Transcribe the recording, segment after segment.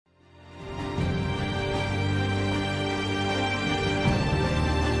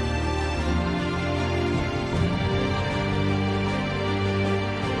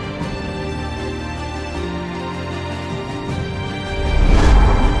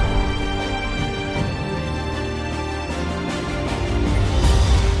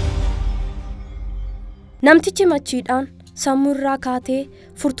Namtichi machiidhaan sammuu irraa kaatee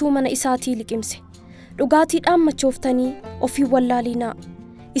furtuu mana isaatii liqimse. Dhugaatiidhaan machooftanii ofii wallaalinaa.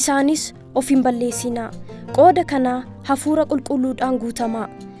 Isaanis ofiin balleessinaa. Qooda kanaa hafuura qulqulluudhaan guutamaa.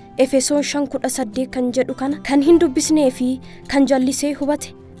 Efesoon 5:18 kan jedhu kana kan hin dubbisnee fi kan jallisee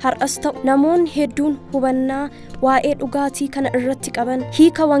hubate har'as ta'u namoonni hedduun hubannaa waa'ee dhugaatii kana irratti qaban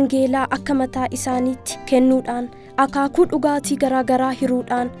hiika wangeelaa akka mataa isaaniitti kennuudhaan akaakuu dhugaatii garaagaraa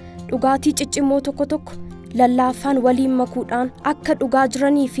hiruudhaan dhugaatii ciccimoo tokko tokko lallaafaan waliin makuudhaan akka dhugaa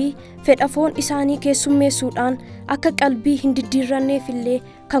jiranii fi fedhafoon isaanii keessummeessuudhaan akka qalbii hin diddiirranneef illee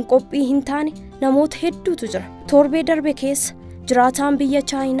kan qophii hin taane namoota hedduutu jira. Torbee darbe keessa jiraataan biyya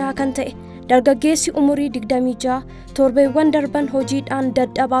Chaayinaa kan ta'e dargaggeessi umurii 26 torbeewwan darban hojiidhaan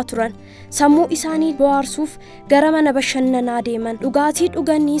dadhabaa turan sammuu isaanii bohaarsuuf gara mana bashannanaa deeman. Dhugaatii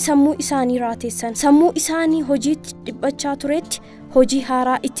dhuganii sammuu isaanii raateessan. Sammuu isaanii hojiitti dhiphachaa turetti hojii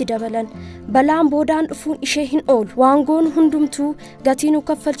haaraa itti dabalan. Balaan boodaan dhufuun ishee hin oolu. Waangoon hundumtuu gatii nu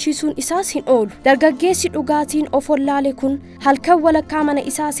kaffalchiisuun isaas hin oolu. Dargaggeessi dhugaatiin of wallaale kun halkan walakkaa mana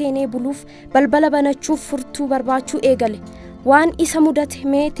isaa seenee buluuf balbala banachuuf furtuu barbaachuu eegale. Waan isa mudate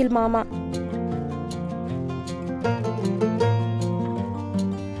mee tilmaamaa.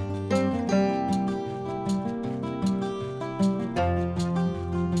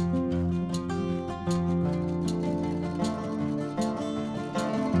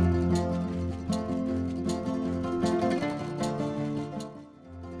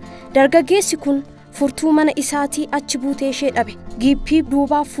 Dargaggeessi kun furtuu mana isaatii achi buutee ishee dhabe. Giiphii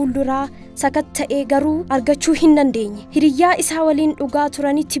duubaa fuulduraa sakatta'ee garuu argachuu hin dandeenye. Hiriyyaa isaa waliin dhugaa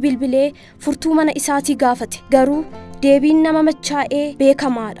turanitti bilbilee furtuu mana isaatii gaafate. Garuu deebiin nama machaa'ee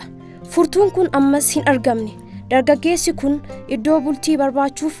beekamaadha. Furtuun kun ammas hin argamne. Dargaggeessi kun iddoo bultii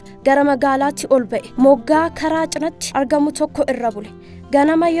barbaachuuf gara magaalaatti ol ba'e. Moggaa karaa cinatti argamu tokko irra bule.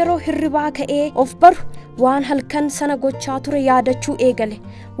 Ganama yeroo hirribaa ka'ee of baru waan halkan sana gochaa ture yaadachuu eegale.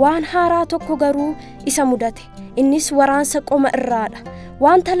 Waan haaraa tokko garuu isa mudate. Innis waraansa qoma irraadha.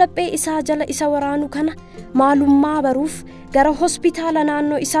 Wanta laphee isaa jala isa waraanu kana maalummaa baruuf gara hospitaala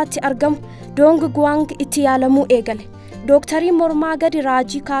naannoo isaatti argamu Dong Guang itti yaalamuu eegale. Doktariin mormaa gadi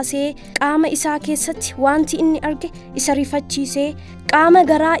raajii kaasee qaama isaa keessatti wanti inni arge isa rifachiisee qaama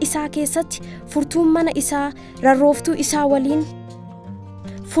garaa isaa keessatti furtuun mana isaa rarrooftuu isaa waliin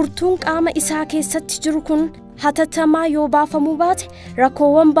furtuun qaama isaa keessatti jiru kun hatattamaa yoo baafamuu baate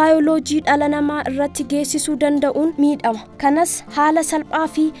rakkoowwan baayoloojii dhala namaa irratti geessisuu danda'uun miidhama. Kanas haala salphaa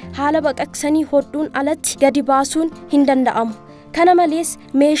fi haala baqaqsanii hodhuun alatti gadi baasuun hin danda'amu. Kana malees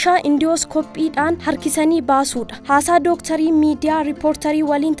meeshaa indooskooppiidhaan harkisanii baasuudha. Haasaa dooktarii miidiyaa riippoortarii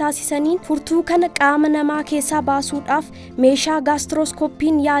waliin taasisaniin furtuu kana qaama namaa keessaa baasuudhaaf meeshaa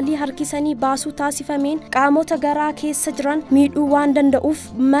gaastirooskooppiin yaalii harkisanii baasuu taasifameen qaamota garaa keessa jiran miidhuu waan danda'uuf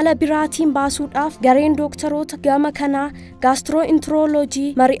mala biraatiin baasuudhaaf gareen dooktaroota gama kanaa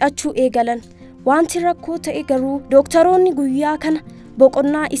gaastiroointirooloojii mari'achuu eegalan. Wanti rakkoo ta'e garuu dooktaroonni guyyaa kana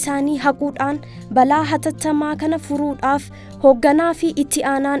boqonnaa isaanii haquudhaan balaa hatattamaa kana furuudhaaf hoogganaa fi itti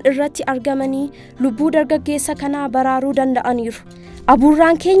aanaan irratti argamanii lubbuu dargaggeessa kanaa baraaruu danda'aniiru.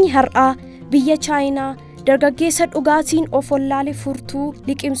 Abbuurraan keenya har'aa biyya Chaayinaa dargaggeessa dhugaatiin of wallaale furtuu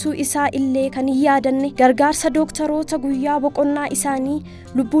liqimsuu isaa illee kan hin yaadanne gargaarsa dooktaroota guyyaa boqonnaa isaanii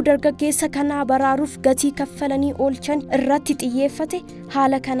lubbuu dargaggeessa kanaa baraaruuf gatii kaffalanii oolchan irratti xiyyeeffate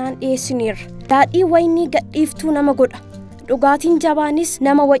haala kanaan dhiyeessineerra. Daadhii waynii gadhiiftuu nama godha. Dhugaatiin jabaanis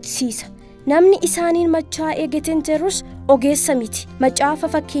nama wacisiisa. Namni isaaniin machaa'ee gateen jirus ogeessa miti. Macaafa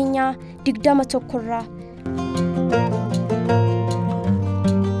fakkeenyaa 21 irraa.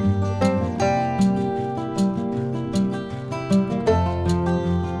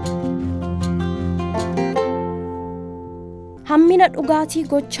 Hammina dhugaatii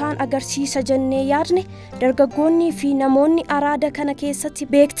gochaan agarsiisa jennee yaadne dargaggoonnii fi namoonni araada kana keessatti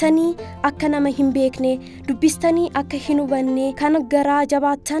beektanii akka nama hin beekne dubbistanii akka hin hubanne kan garaa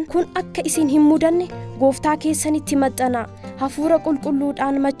jabaattan kun akka isin hin mudanne gooftaa keessanitti maxxanaa hafuura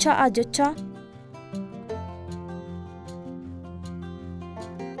qulqulluudhaan machaa'aa jechaa